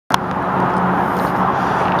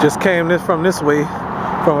Just came from this way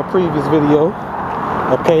from a previous video.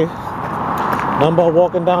 Okay. Number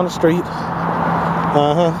walking down the street.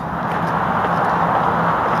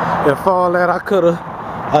 If all that I could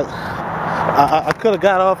have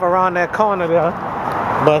got off around that corner there,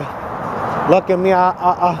 but lucky me,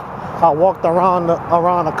 I walked around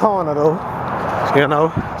the corner though, you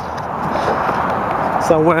know,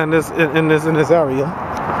 somewhere in this area.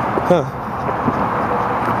 Huh.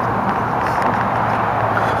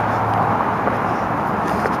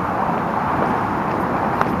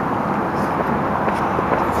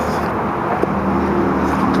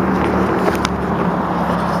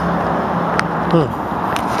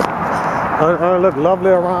 It look lovely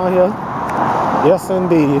around here. Yes,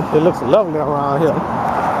 indeed. It looks lovely around here.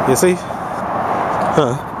 You see?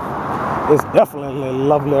 Huh. It's definitely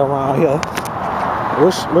lovely around here.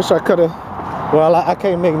 Wish I could have. Well, I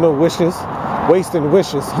can't make no wishes. Wasting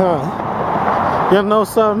wishes, huh? You know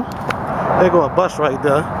something? There go a bus right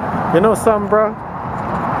there. You know something, bro?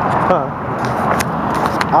 Huh.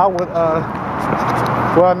 I would,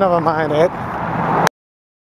 well, never mind that.